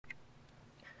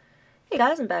Hey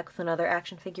guys, I'm back with another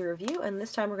action figure review, and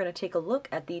this time we're going to take a look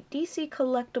at the DC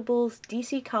Collectibles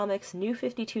DC Comics New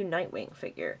 52 Nightwing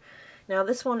figure. Now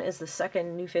this one is the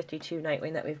second New 52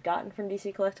 Nightwing that we've gotten from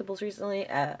DC Collectibles recently,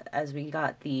 as we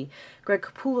got the Greg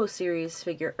Capullo series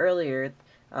figure earlier,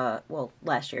 well,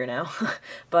 last year now.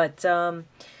 But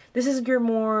this is your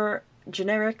more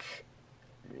generic,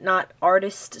 not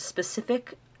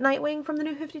artist-specific Nightwing from the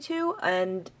New 52,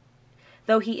 and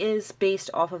though he is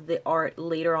based off of the art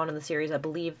later on in the series, I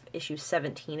believe issue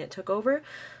 17 it took over.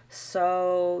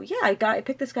 So yeah, I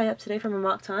picked this guy up today from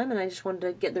Amok Time, and I just wanted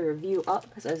to get the review up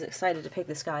because I was excited to pick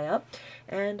this guy up,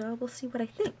 and we'll see what I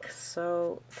think.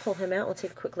 So pull him out. We'll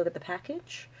take a quick look at the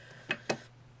package.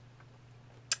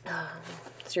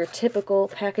 It's your typical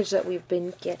package that we've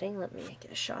been getting. Let me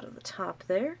get a shot of the top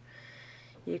there.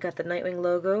 You got the Nightwing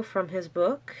logo from his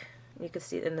book. You can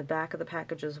see it in the back of the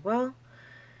package as well.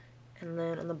 And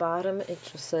then on the bottom, it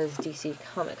just says DC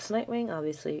Comics Nightwing,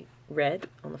 obviously red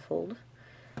on the fold.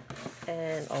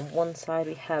 And on one side,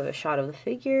 we have a shot of the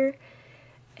figure.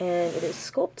 And it is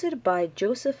sculpted by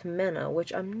Joseph Mena,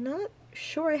 which I'm not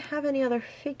sure I have any other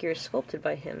figures sculpted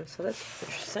by him, so that's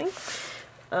interesting.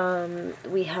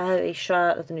 We have a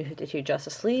shot of the New 52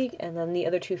 Justice League, and then the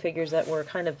other two figures that were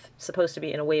kind of supposed to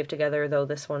be in a wave together, though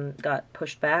this one got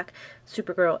pushed back,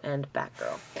 Supergirl and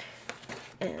Batgirl.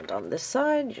 And on this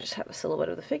side, you just have a silhouette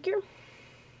of the figure.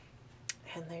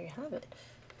 And there you have it.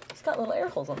 It's got little air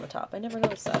holes on the top. I never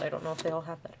noticed that. I don't know if they all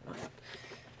have that or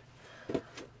not.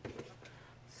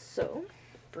 So,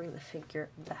 bring the figure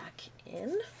back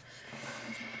in.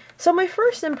 So my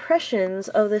first impressions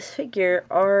of this figure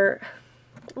are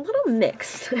a little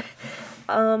mixed.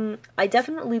 I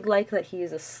definitely like that he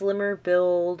is a slimmer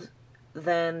build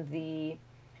than the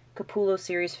Capullo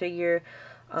series figure.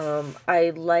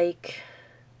 I like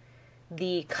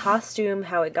the costume,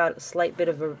 how it got a slight bit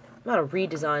of a, not a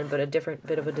redesign, but a different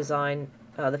bit of a design.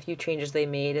 The few changes they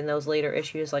made in those later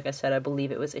issues, like I said, I believe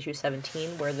it was issue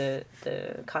 17 where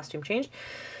the costume changed.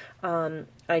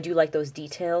 I do like those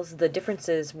details. The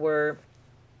differences were,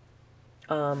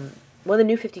 when the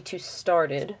New 52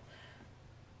 started,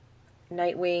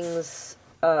 Nightwing's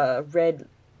red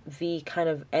V kind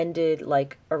of ended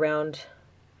like around,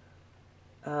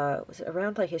 was it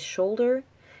around like his shoulder?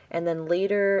 And then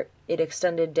later it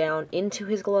extended down into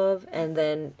his glove, and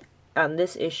then on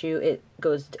this issue it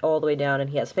goes all the way down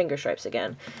and he has finger stripes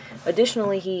again.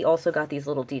 Additionally, he also got these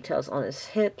little details on his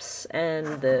hips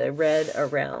and the red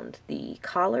around the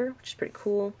collar, which is pretty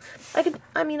cool. I could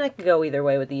go either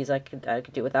way with these. I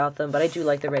could do without them, but I do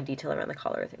like the red detail around the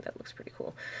collar. I think that looks pretty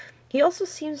cool. He also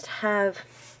seems to have,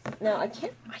 now I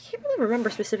can't really remember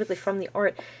specifically from the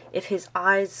art if his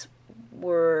eyes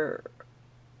were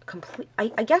complete.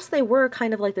 I guess they were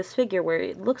kind of like this figure where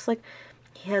it looks like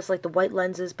he has like the white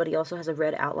lenses, but he also has a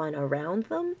red outline around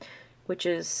them, which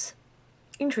is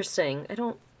interesting. I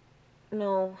don't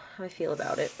know how I feel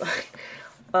about it, but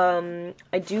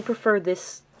I do prefer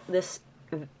this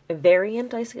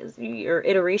variant, I guess, or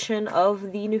iteration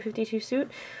of the New 52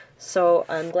 suit. So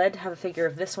I'm glad to have a figure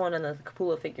of this one, and the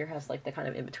Capullo figure has like the kind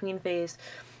of in-between phase.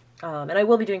 And I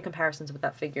will be doing comparisons with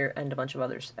that figure and a bunch of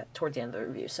others towards the end of the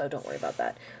review, so don't worry about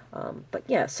that. But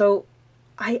yeah, so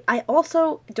I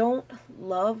also don't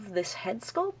love this head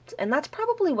sculpt, and that's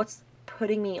probably what's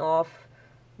putting me off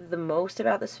the most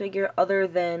about this figure, other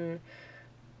than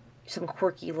some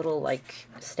quirky little, like,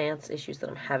 stance issues that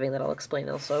I'm having that I'll explain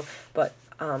also. But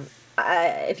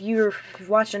if you've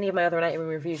watched any of my other Nightwing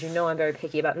reviews, you know I'm very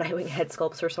picky about Nightwing head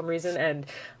sculpts for some reason, and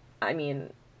I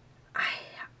mean,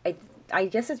 I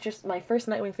guess it's just my first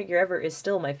Nightwing figure ever is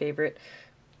still my favorite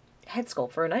head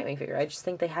sculpt for a Nightwing figure. I just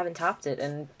think they haven't topped it,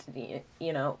 and,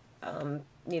 you know,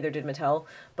 neither did Mattel,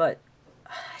 but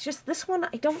just this one,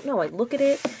 I don't know. I look at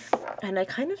it, and I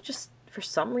kind of just, for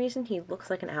some reason, he looks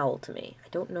like an owl to me. I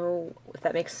don't know if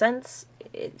that makes sense.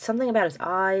 It's something about his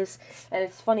eyes, and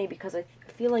it's funny because I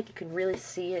feel like you can really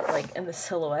see it, like, in the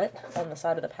silhouette on the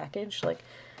side of the package. Like,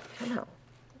 I don't know.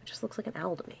 It just looks like an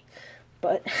owl to me.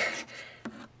 But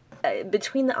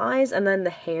between the eyes and then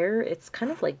the hair, it's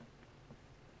kind of like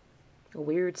a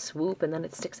weird swoop, and then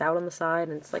it sticks out on the side,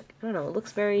 and it's like, I don't know, it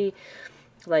looks very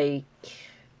like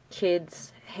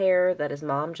kid's hair that his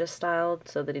mom just styled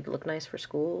so that he'd look nice for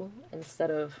school, instead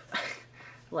of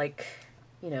like,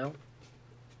 you know,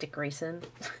 Dick Grayson.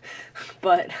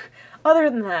 But other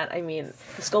than that, I mean,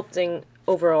 the sculpting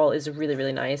overall is really,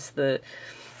 really nice. The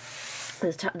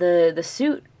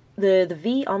suit, the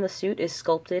V on the suit is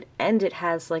sculpted, and it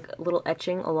has like a little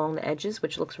etching along the edges,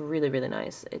 which looks really, really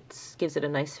nice. It gives it a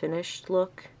nice finished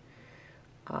look,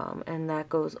 and that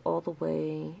goes all the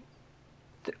way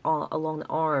along the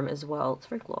arm as well. It's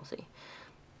very glossy.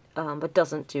 but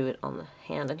doesn't do it on the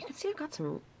hand. And you can see I've got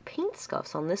some paint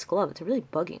scuffs on this glove. It's really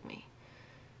bugging me.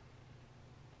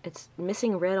 It's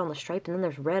missing red on the stripe, and then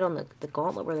there's red on the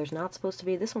gauntlet where there's not supposed to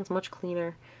be. This one's much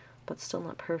cleaner, but still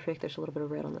not perfect. There's a little bit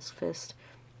of red on this fist.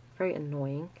 Very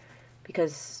annoying,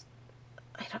 because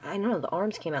I don't know, the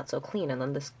arms came out so clean, and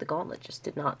then the gauntlet just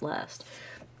did not last.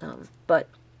 But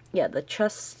yeah, the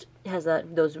chest has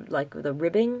those like the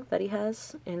ribbing that he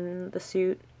has in the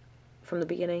suit from the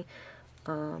beginning.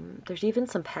 There's even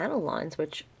some panel lines,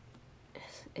 which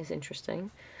is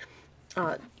interesting.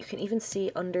 You can even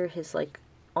see under his like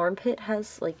armpit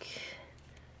has like,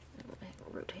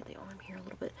 I'll rotate the arm here a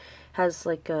little bit, has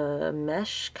like a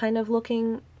mesh kind of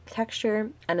looking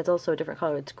texture, and it's also a different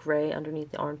color. It's gray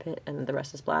underneath the armpit, and the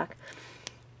rest is black.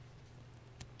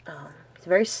 It's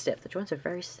very stiff. The joints are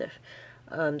very stiff.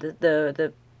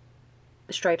 The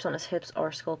stripes on his hips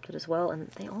are sculpted as well,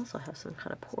 and they also have some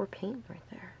kind of poor paint right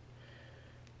there.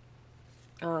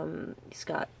 He's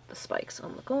got the spikes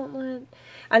on the gauntlet,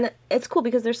 and it's cool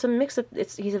because there's some mix-up.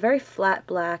 He's a very flat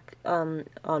black on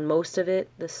most of it,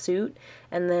 the suit,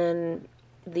 and then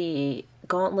the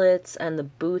gauntlets and the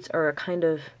boots are a kind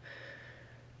of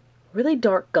really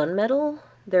dark gunmetal.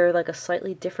 They're like a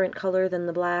slightly different color than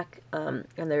the black, and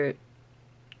they're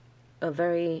a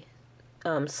very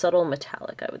subtle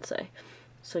metallic, I would say.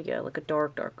 So yeah, like a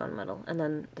dark gunmetal. And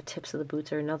then the tips of the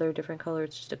boots are another different color.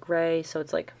 It's just a gray, so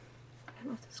it's like, I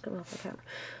don't know if this is coming off the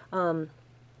camera.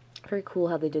 Very cool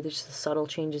how they did just the subtle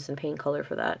changes in paint color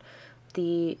for that.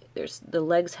 The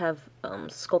legs have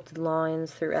sculpted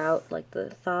lines throughout, like the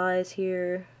thighs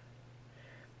here.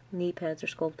 Knee pads are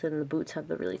sculpted, and the boots have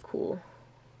the really cool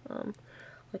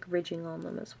like ridging on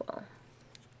them as well.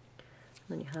 And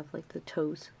then you have like the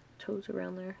toes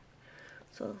around there.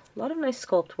 So a lot of nice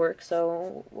sculpt work.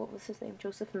 So what was his name?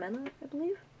 Joseph Mena, I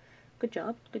believe. Good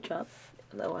job, good job.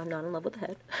 Though I'm not in love with the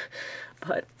head,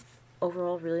 but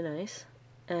overall really nice.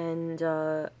 And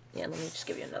yeah, let me just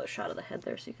give you another shot of the head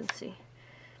there so you can see.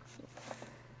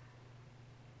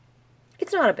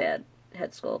 It's not a bad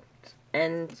head sculpt,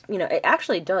 and you know, it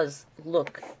actually does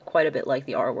look quite a bit like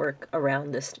the artwork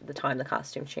around the time the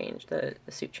costume changed, the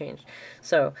suit changed.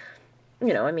 So,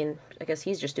 you know, I mean, I guess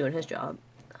he's just doing his job.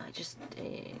 I just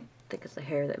think it's the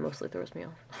hair that mostly throws me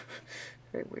off.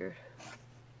 Very weird.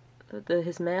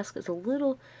 His mask is a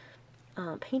little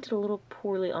painted a little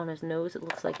poorly on his nose. It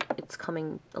looks like it's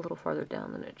coming a little farther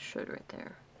down than it should right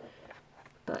there.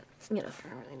 But, you know, I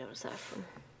don't really notice that from...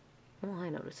 Well, I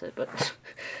notice it, but...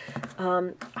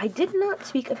 I did not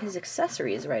speak of his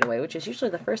accessories right away, which is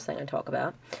usually the first thing I talk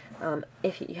about.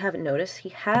 If you haven't noticed, he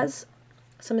has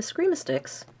some Eskrima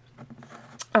sticks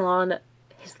on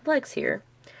his legs here.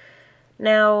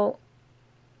 Now,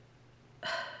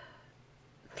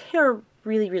 they're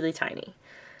really, really tiny.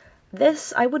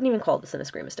 This, I wouldn't even call this an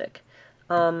Eskrima stick.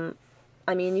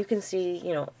 I mean, you can see,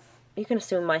 you know, you can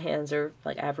assume my hands are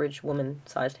like average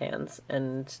woman-sized hands,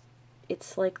 and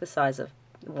it's like the size of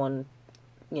one,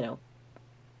 you know,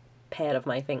 pad of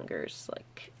my fingers.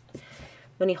 Like,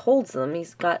 when he holds them,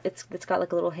 it's got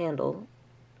like a little handle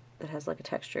that has like a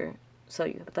texture. So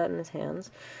you put that in his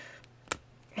hands,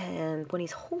 and when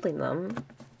he's holding them,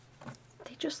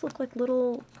 they just look like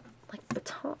little, like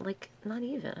baton, like not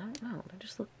even, I don't know, they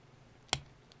just look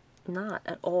not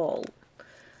at all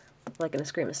like an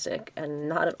Eskrima stick, and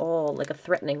not at all like a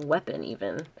threatening weapon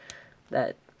even,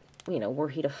 that, you know, were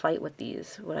he to fight with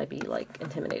these, would I be like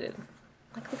intimidated.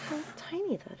 Like, look how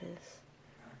tiny that is.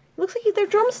 It looks like they're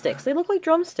drumsticks. They look like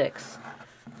drumsticks.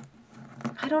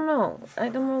 I don't know. I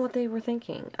don't know what they were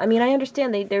thinking. I mean, I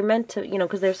understand they're meant to, you know,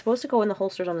 because they're supposed to go in the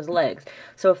holsters on his legs.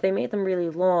 So if they made them really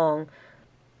long,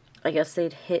 I guess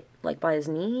they'd hit, like, by his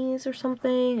knees or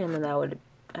something, and then that would,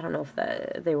 I don't know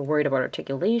if they were worried about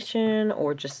articulation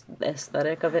or just the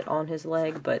aesthetic of it on his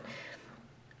leg, but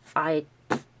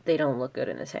they don't look good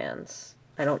in his hands.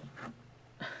 I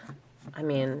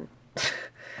mean,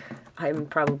 I'm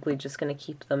probably just going to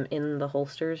keep them in the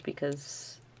holsters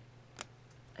because,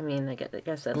 I mean, I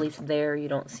guess at least there you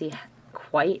don't see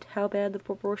quite how bad the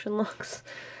proportion looks.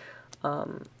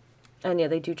 And yeah,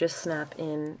 they do just snap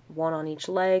in one on each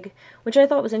leg, which I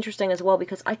thought was interesting as well,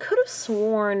 because I could have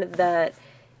sworn that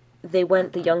they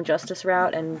went the Young Justice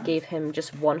route and gave him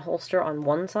just one holster on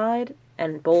one side,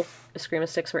 and both Eskrima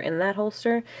sticks were in that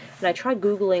holster. And I tried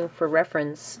Googling for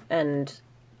reference, and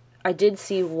I did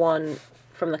see one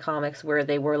from the comics where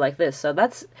they were like this. So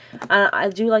that's, I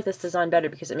do like this design better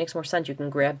because it makes more sense. You can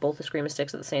grab both the Eskrima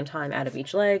sticks at the same time out of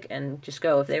each leg and just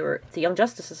go. If they were the Young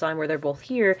Justice design where they're both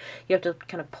here, you have to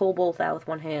kind of pull both out with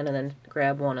one hand and then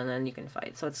grab one and then you can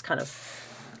fight. So it's kind of,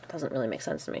 it doesn't really make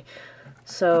sense to me.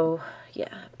 So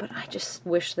yeah, but I just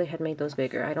wish they had made those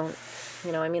bigger. I don't,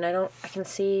 you know, I mean, I can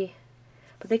see,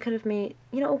 but they could have made,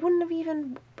 you know, it wouldn't have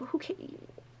even, who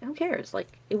cares? Like,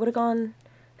 it would have gone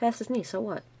past his knee, so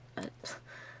what? I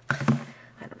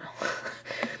don't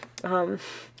know.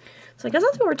 So I guess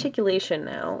I'll do articulation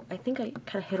now. I think I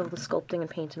kind of hit all the sculpting and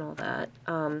paint and all that.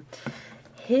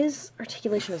 His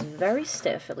articulation is very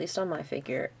stiff, at least on my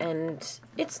figure, and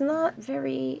it's not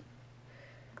very...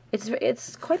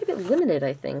 It's quite a bit limited,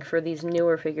 I think, for these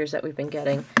newer figures that we've been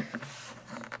getting.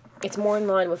 It's more in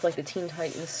line with, like, the Teen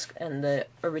Titans and the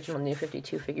original New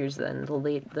 52 figures than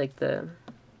the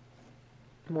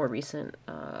more recent,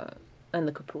 and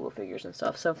the Capullo figures and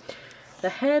stuff. So, the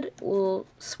head will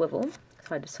swivel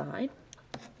side to side.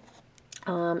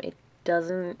 It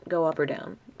doesn't go up or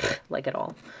down, like, at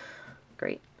all.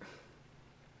 Great.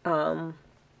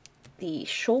 The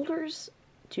shoulders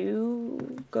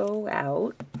do go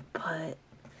out, but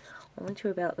only to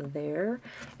about there.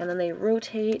 And then they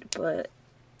rotate, but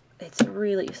it's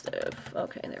really stiff.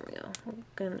 Okay, there we go. I'm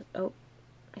gonna, oh,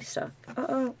 I stuck.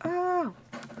 Uh-oh, oh!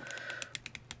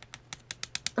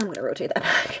 I'm gonna rotate that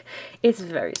back. It's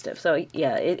very stiff, so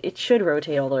yeah, it should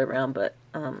rotate all the way around, but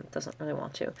doesn't really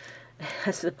want to. It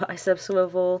has the bicep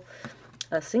swivel,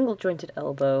 a single jointed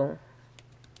elbow,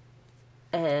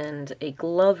 and a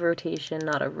glove rotation,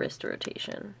 not a wrist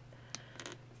rotation.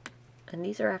 And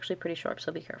these are actually pretty sharp,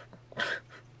 so be careful.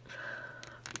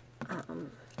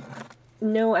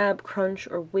 No ab crunch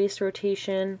or waist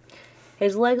rotation.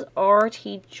 His legs are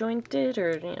T-jointed,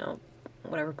 or, you know,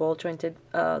 whatever, ball jointed.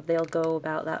 They'll go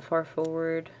about that far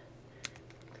forward,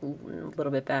 a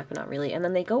little bit back, but not really. And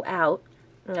then they go out,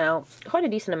 now, quite a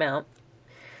decent amount.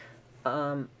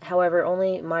 However,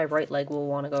 only my right leg will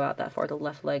want to go out that far. The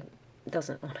left leg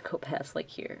doesn't want to go past, like,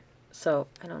 here. So,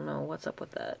 I don't know what's up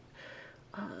with that.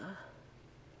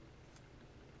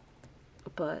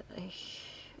 But I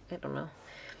don't know.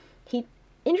 He,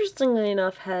 interestingly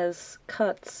enough, has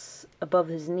cuts above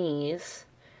his knees.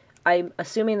 I'm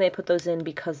assuming they put those in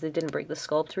because they didn't break the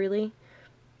sculpt, really.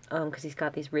 Because he's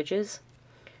got these ridges.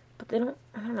 But they don't,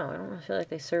 I don't know, I don't feel like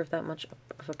they serve that much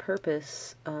of a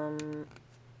purpose. I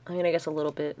mean, I guess a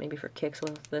little bit, maybe for kicks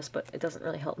with this, but it doesn't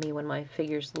really help me when my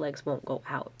figure's legs won't go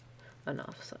out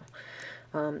enough, so.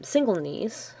 Single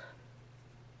knees.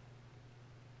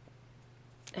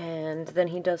 And then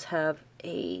he does have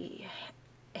a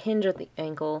hinge at the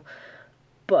ankle,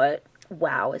 but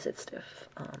wow, is it stiff.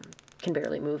 Can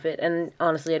barely move it, and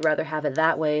honestly, I'd rather have it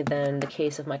that way than the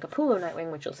case of my Capullo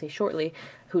Nightwing, which you'll see shortly,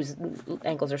 whose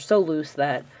ankles are so loose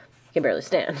that he can barely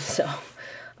stand, so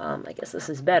I guess this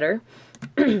is better.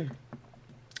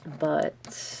 But,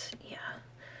 yeah,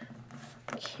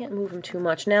 I can't move him too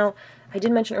much. Now, I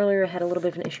did mention earlier I had a little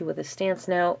bit of an issue with his stance.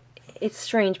 Now, it's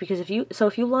strange, because if you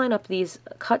line up these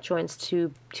cut joints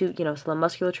to you know, so the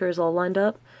musculature is all lined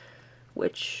up,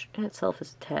 which in itself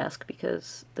is a task,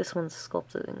 because this one's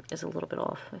sculpting is a little bit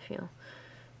off, I feel.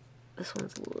 This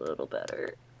one's a little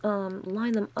better.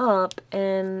 Line them up,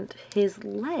 and his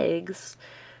legs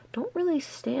don't really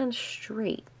stand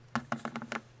straight.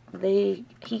 I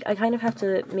kind of have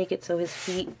to make it so his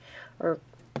feet are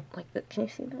like that. Can you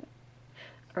see that?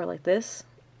 Or like this.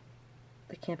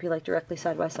 They can't be like directly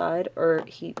side by side, or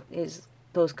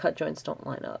those cut joints don't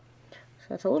line up. So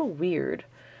that's a little weird.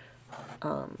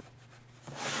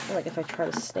 Like if I try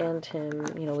to stand him,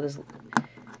 you know, with his, oh,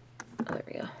 there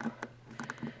we go.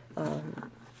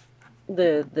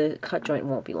 The cut joint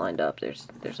won't be lined up. There's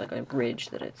like a ridge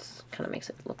that it's kind of makes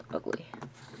it look ugly.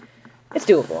 It's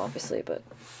doable, obviously, but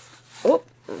oh,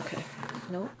 okay,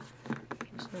 nope,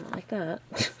 it's not like that.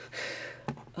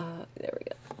 There we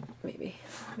go.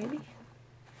 Maybe,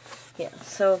 yeah.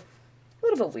 So a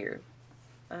little bit weird.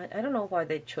 I don't know why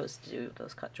they chose to do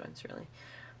those cut joints, really,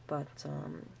 but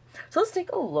so let's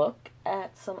take a look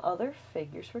at some other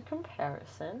figures for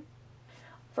comparison.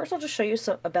 First, I'll just show you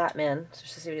a Batman,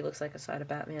 just to see what he looks like aside of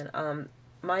Batman.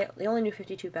 The only New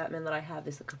 52 Batman that I have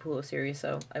is the Capullo series,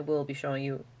 so I will be showing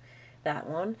you that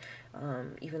one,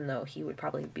 even though he would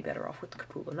probably be better off with the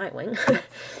Capullo Nightwing.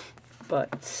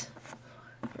 But,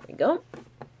 there we go.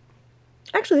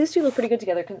 Actually, these two look pretty good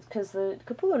together, because the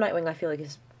Capullo Nightwing, I feel like,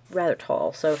 is rather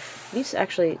tall, so these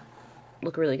actually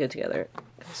look really good together,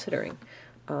 considering,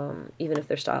 even if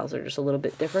their styles are just a little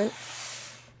bit different.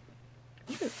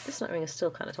 Even this Nightwing is still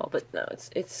kind of tall, but no,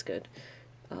 it's good.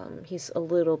 He's a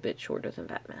little bit shorter than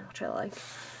Batman, which I like.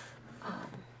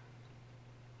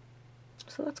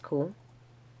 So that's cool.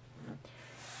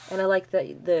 And I like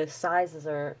that the sizes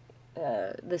are,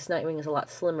 this Nightwing is a lot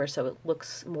slimmer, so it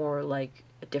looks more like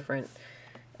a different,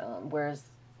 whereas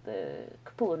the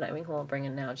Capullo Nightwing, who I'll bring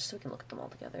in now, just so we can look at them all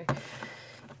together,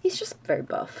 he's just very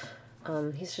buff.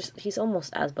 He's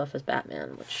almost as buff as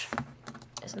Batman, which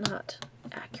is not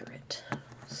accurate.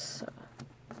 So,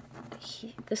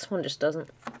 this one just doesn't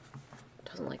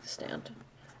like to stand.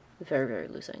 Very, very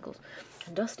loose ankles.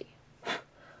 And dusty.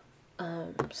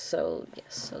 So,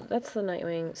 yes, so that's the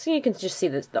Nightwing. So you can just see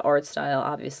this, the art style,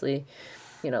 obviously.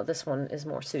 You know, this one is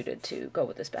more suited to go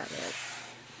with this Batman.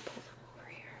 Pull them over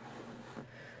here.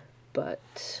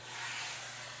 But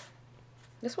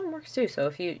this one works too. So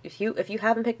if you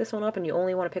haven't picked this one up and you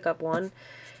only want to pick up one,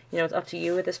 you know, it's up to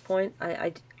you at this point.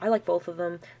 I like both of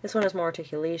them. This one has more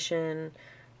articulation,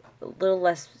 a little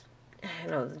less, you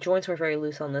know, the joints were very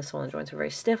loose on this one, the joints were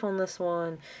very stiff on this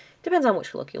one. Depends on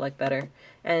which look you like better.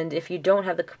 And if you don't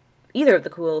have either of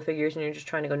the cool figures and you're just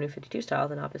trying to go New 52 style,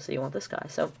 then obviously you want this guy.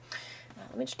 So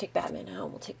let me just take Batman out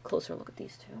and we'll take a closer look at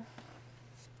these two.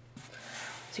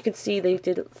 So you can see they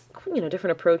did, you know,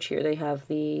 different approach here. They have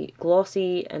the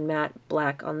glossy and matte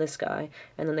black on this guy,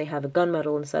 and then they have a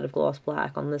gunmetal instead of gloss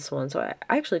black on this one. So I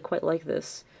actually quite like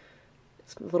this.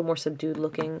 It's a little more subdued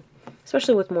looking,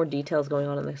 especially with more details going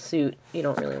on in the suit. You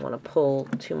don't really want to pull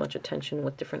too much attention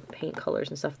with different paint colors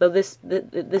and stuff. Though this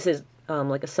is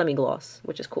like a semi-gloss,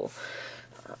 which is cool.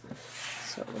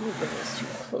 So let me bring this to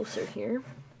closer here.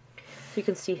 So you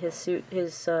can see his suit,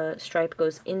 his stripe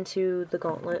goes into the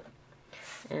gauntlet,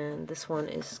 and this one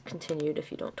is continued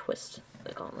if you don't twist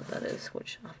the gauntlet, that is,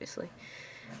 which obviously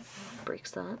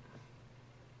breaks that.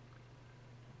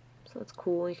 So that's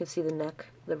cool. You can see the neck,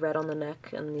 the red on the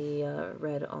neck, and the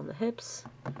red on the hips.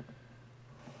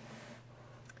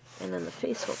 And then the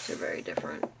face sculpts are very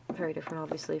different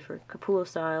obviously for Capullo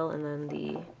style, and then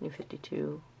the New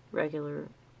 52 regular,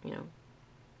 you know,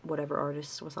 whatever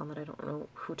artist was on that. I don't know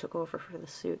who took over for the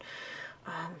suit.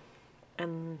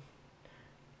 And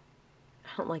I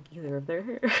don't like either of their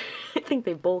hair. I think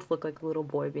they both look like a little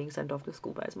boy being sent off to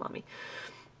school by his mommy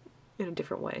in a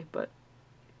different way, but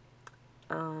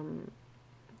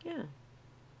yeah.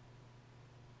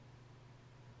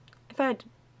 If I had to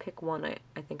pick one,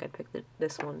 I think I'd pick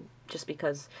this one, just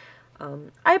because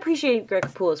I appreciate Greg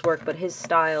Capullo's work, but his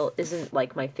style isn't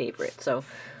like my favorite, so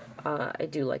I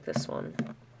do like this one.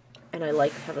 And I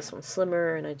like how this one's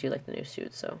slimmer, and I do like the new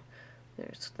suit, so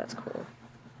that's cool.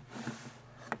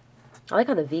 I like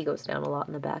how the V goes down a lot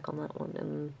in the back on that one,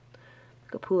 and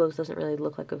Capullo's doesn't really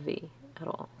look like a V at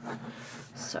all.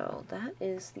 So that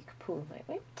is the Capullo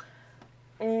Nightwing.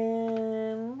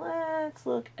 And let's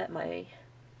look at my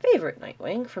favorite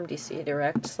Nightwing from DC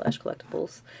Direct /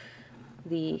 Collectibles.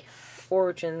 The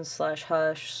Origins /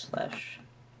 Hush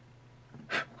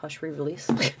re-release.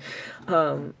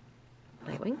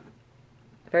 Nightwing.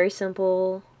 Very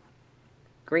simple,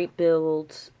 great build,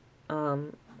 it's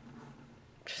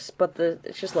just love the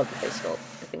face sculpt.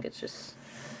 I think it's just,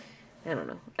 I don't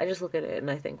know. I just look at it and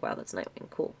I think, wow, that's Nightwing,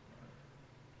 cool.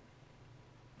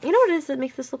 You know what it is that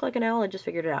makes this look like an owl? I just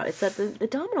figured it out. It's that the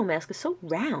domino mask is so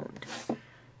round.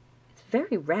 It's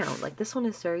very round. Like, this one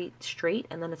is very straight,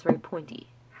 and then it's very pointy.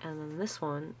 And then this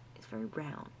one is very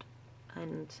round.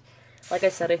 And, like I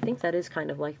said, I think that is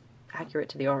kind of, like, accurate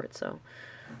to the art, so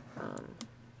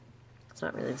it's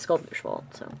not really the sculptor's fault,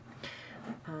 so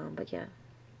but yeah,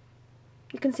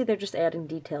 you can see they're just adding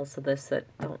details to this that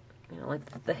don't, you know,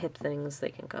 like the hip things, they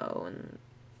can go and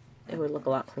it would look a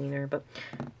lot cleaner, but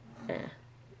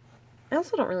I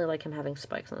also don't really like him having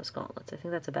spikes on his gauntlets. I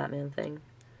think that's a Batman thing.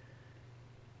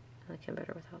 I like him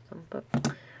better without them, but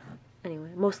anyway,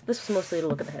 this was mostly to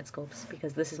look at the head sculpts,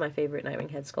 because this is my favorite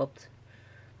Nightwing head sculpt.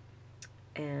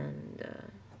 And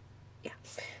yeah.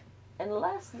 And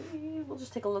lastly, we'll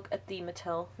just take a look at the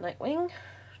Mattel Nightwing,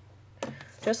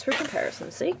 just for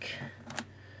comparison's sake.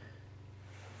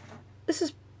 This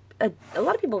is, a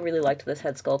lot of people really liked this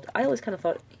head sculpt. I always kind of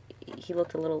thought he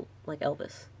looked a little like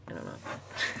Elvis. I don't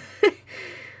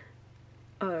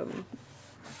know.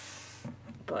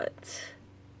 But,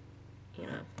 you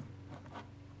know,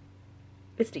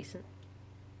 it's decent.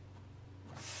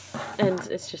 And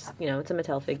it's just, you know, it's a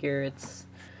Mattel figure. It's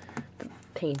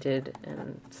painted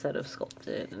and instead of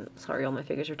sculpted. And sorry, all my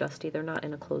figures are dusty. They're not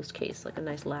in a closed case, like a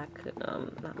nice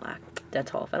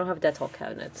Dettol. I don't have Dettol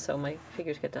cabinets, so my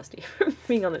figures get dusty from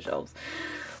being on the shelves.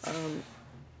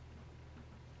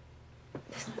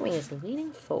 This wing is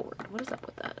leaning forward. What is up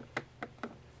with that?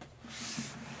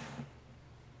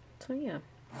 So yeah,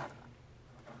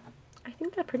 I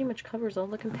think that pretty much covers all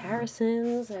the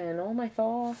comparisons and all my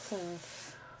thoughts and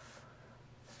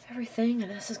everything,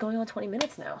 and this is going on 20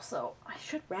 minutes now, so I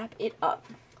should wrap it up.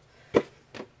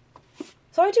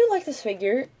 So I do like this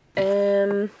figure,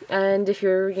 and if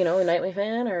you're, you know, a Nightwing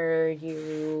fan, or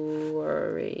you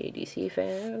are a DC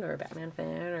fan, or a Batman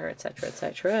fan, or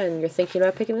etc., and you're thinking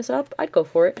about picking this up, I'd go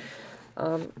for it.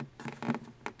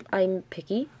 I'm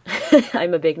picky.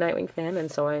 I'm a big Nightwing fan, and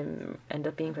so I end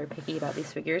up being very picky about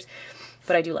these figures.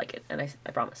 But I do like it, and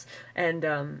I promise.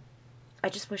 And I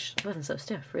just wish it wasn't so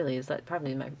stiff, really, is that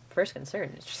probably my first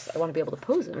concern. It's just I want to be able to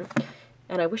pose him,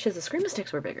 and I wish his Eskrima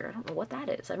sticks were bigger. I don't know what that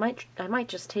is. I might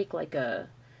just take like a...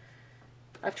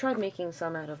 I've tried making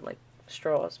some out of like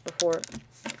straws before.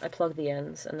 I plug the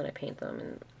ends and then I paint them,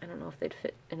 and I don't know if they'd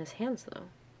fit in his hands though.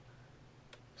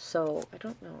 So I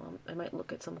don't know. I might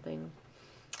look at something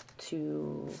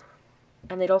to...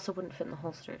 And they'd also wouldn't fit in the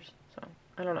holsters, so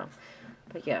I don't know.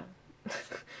 But yeah.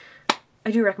 I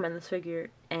do recommend this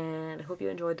figure, and I hope you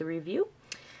enjoyed the review.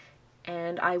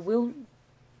 And I will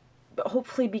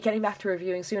hopefully be getting back to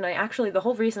reviewing soon. The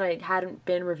whole reason I hadn't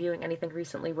been reviewing anything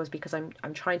recently was because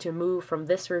I'm trying to move from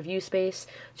this review space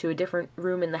to a different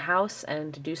room in the house,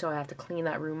 and to do so I have to clean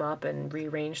that room up and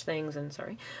rearrange things, and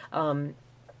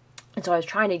and so I was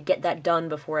trying to get that done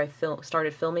before I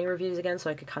started filming reviews again, so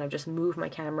I could kind of just move my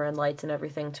camera and lights and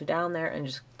everything to down there and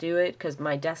just do it, because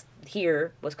my desk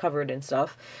here was covered in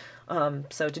stuff.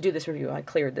 So to do this review, I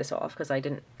cleared this off, because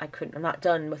I'm not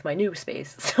done with my new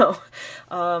space. So,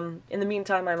 in the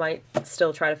meantime, I might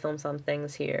still try to film some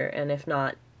things here, and if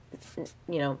not,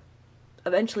 you know,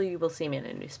 eventually you will see me in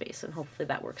a new space, and hopefully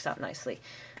that works out nicely,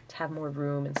 to have more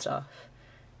room and stuff.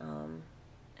 And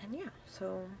yeah,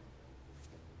 so...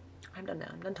 I'm done now.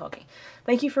 I'm done talking.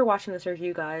 Thank you for watching this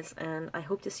review, guys, and I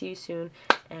hope to see you soon.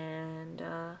 And,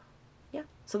 yeah.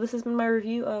 So this has been my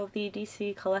review of the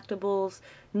DC Collectibles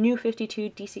New 52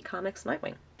 DC Comics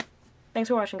Nightwing. Thanks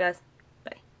for watching, guys.